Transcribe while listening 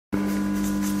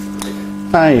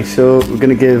Hi, so we're going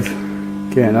to give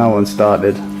getting that one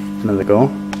started another go.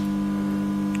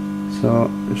 So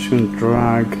I'm just going to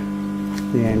drag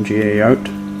the MGA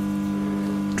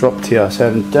out, drop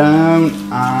TR7 down,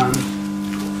 and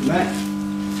from there.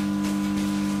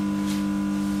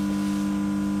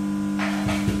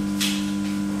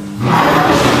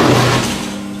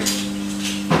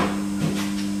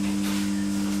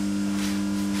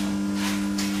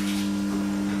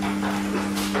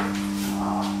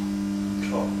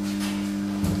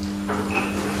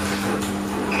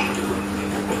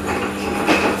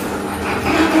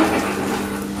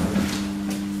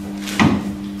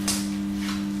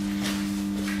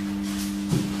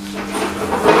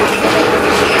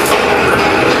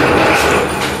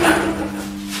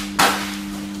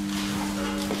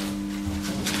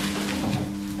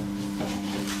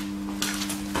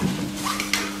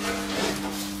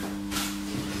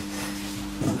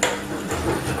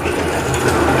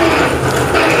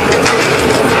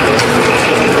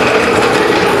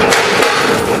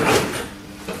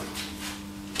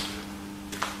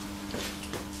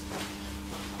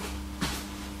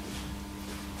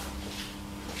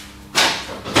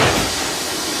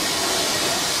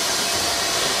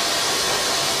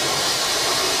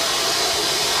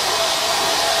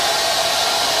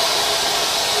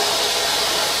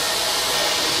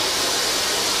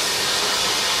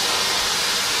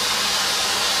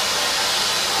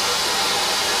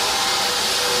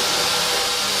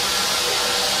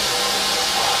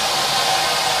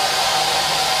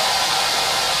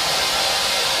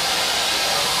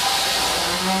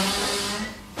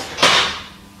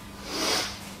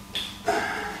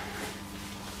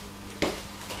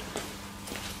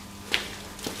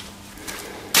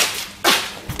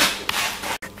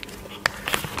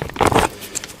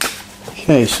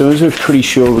 Okay, so as we're pretty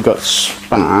sure we've got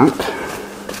spark,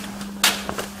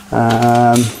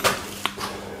 I'm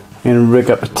going to rig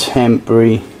up a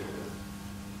temporary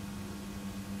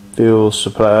fuel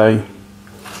supply,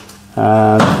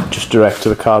 just direct to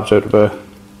the carbs out of a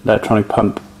electronic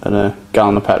pump and a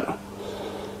gallon of petrol.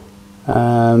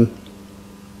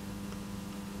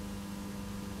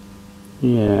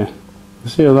 Yeah,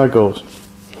 let's see how that goes.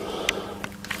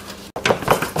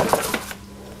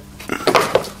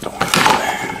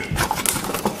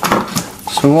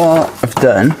 So what I've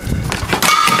done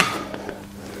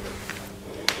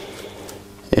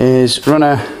is run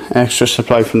an extra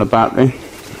supply from the battery,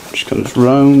 which comes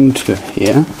round to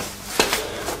here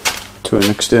to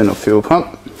an external fuel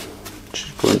pump, which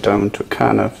is going down to a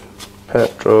can of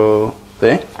petrol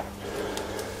there,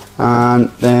 and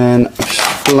then I've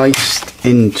spliced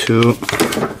into,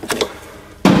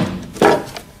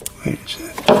 where is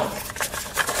it?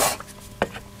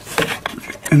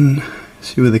 You can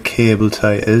see where the cable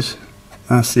tie is.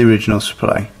 That's the original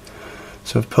supply.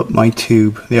 So I've put my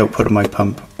tube, the output of my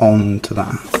pump, onto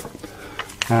that.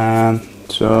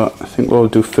 So I think what I'll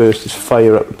do first is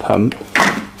fire up the pump.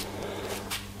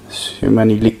 See how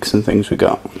many leaks and things we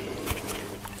got.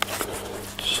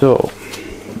 So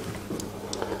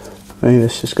the way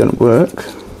this is going to work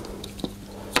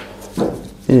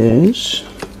is,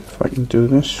 if I can do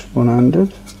this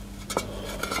one-handed,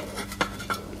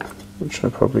 which I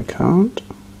probably can't.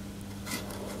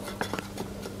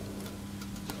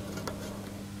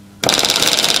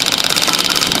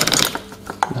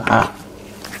 Ah,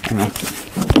 hang on.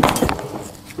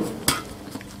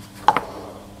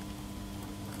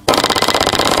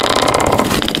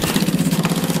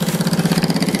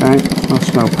 Okay,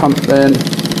 that's now pumped then.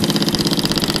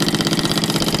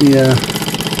 Here,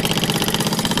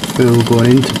 fuel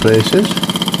going into places,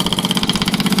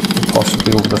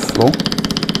 possibly overflow.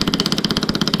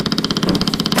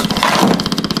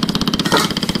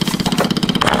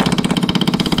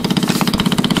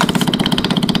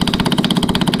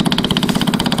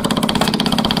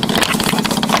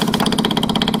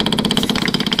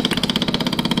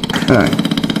 Okay.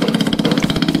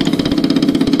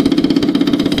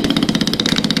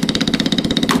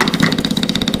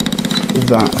 Give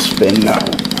that a spin now.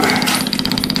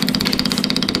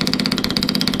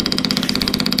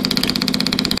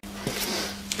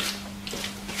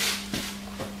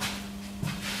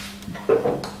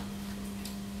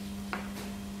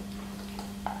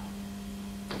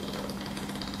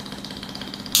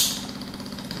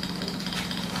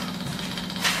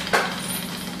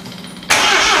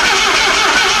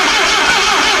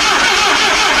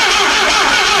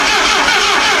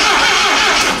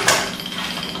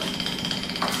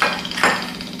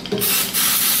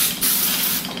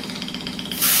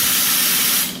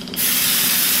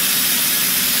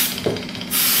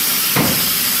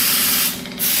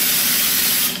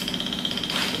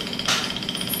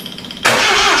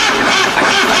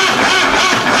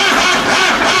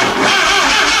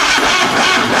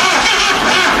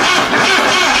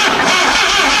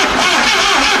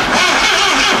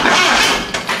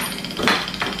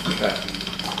 Okay.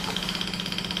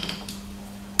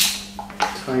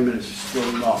 Timing is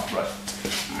still not right.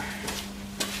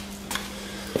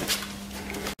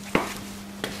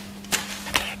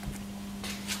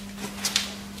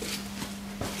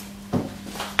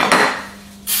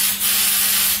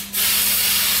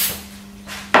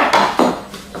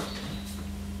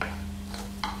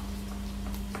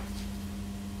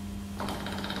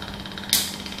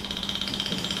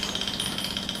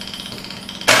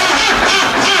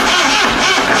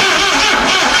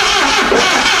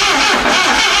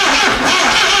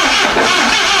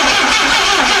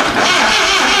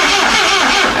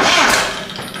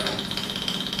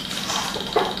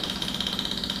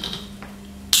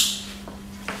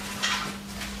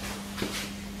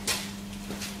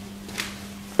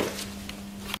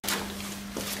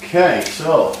 Okay,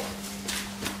 so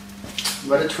I'm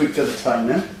going to tweak the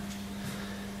timing.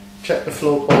 Check the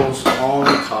float balls on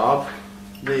the carb.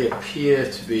 They appear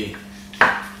to be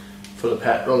full of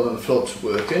petrol and the floats are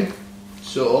working.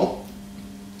 So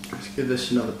let's give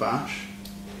this another bash.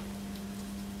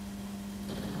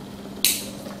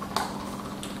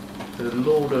 Put a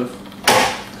load of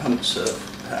pumps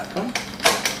of petrol.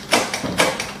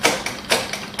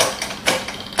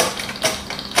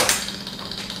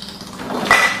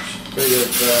 Bit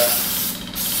of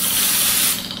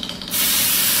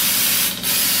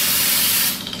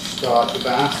start the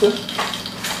batter.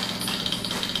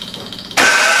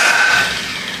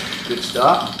 Good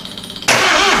start.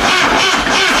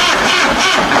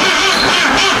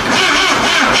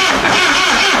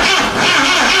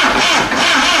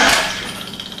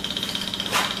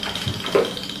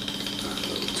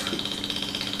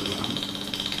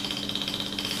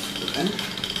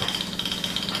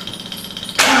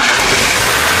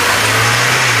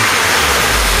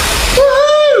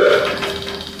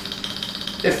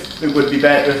 If it would be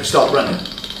better if it stopped running.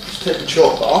 Just take the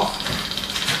chalk off.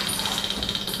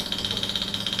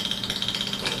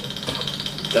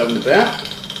 Down the bit.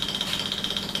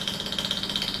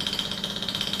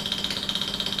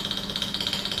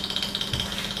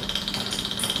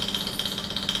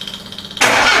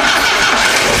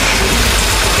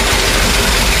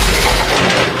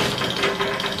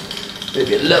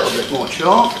 Maybe a little bit more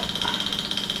chalk.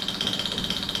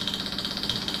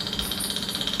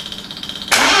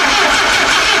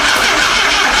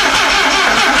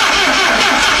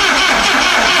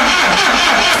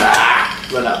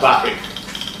 Run out of battery.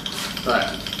 Right,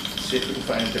 see if we can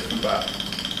find a different battery.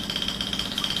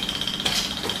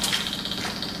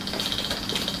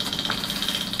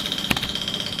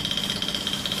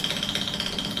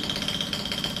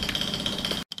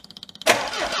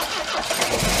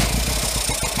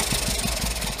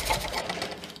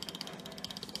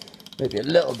 Maybe a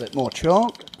little bit more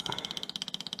chalk.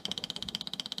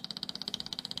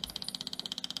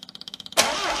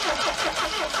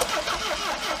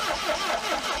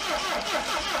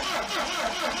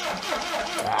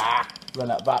 Run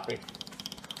out of battery.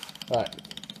 Right,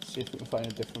 see if we can find a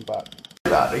different battery.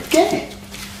 Battery again.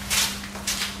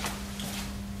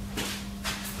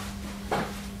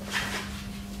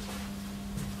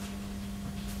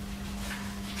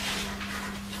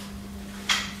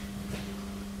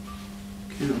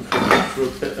 For a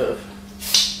bit of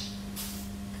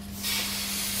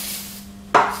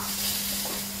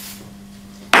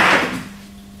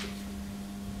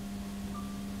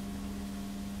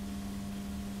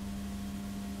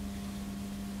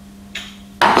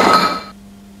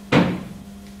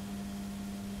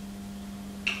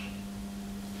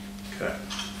okay.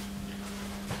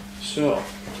 So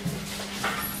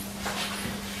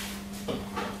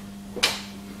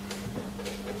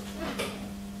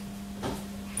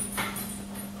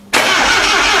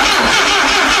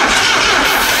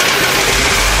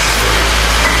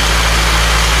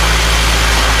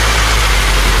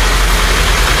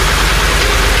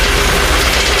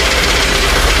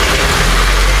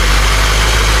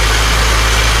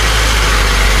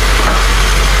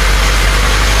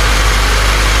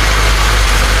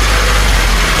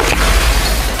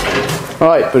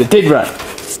right, but it did run.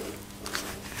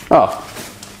 Oh,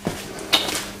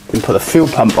 didn't put the fuel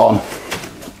pump on,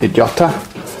 idiotta.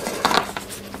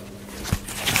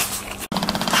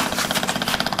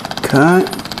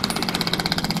 Okay.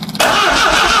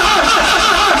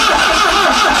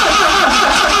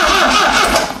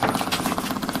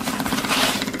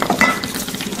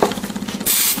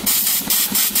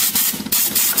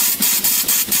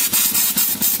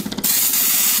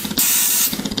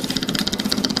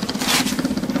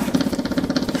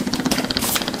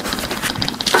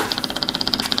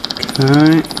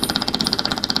 Alright.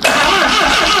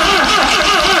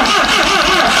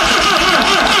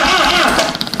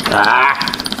 Okay,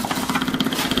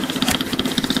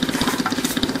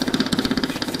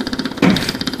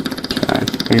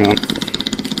 hang on.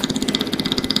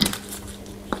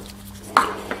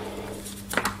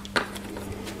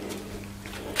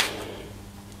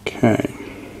 Okay.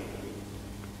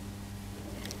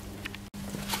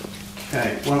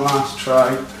 Okay, one last try.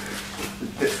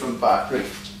 Different battery.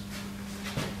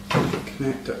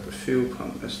 Connect up the fuel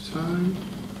pump this time.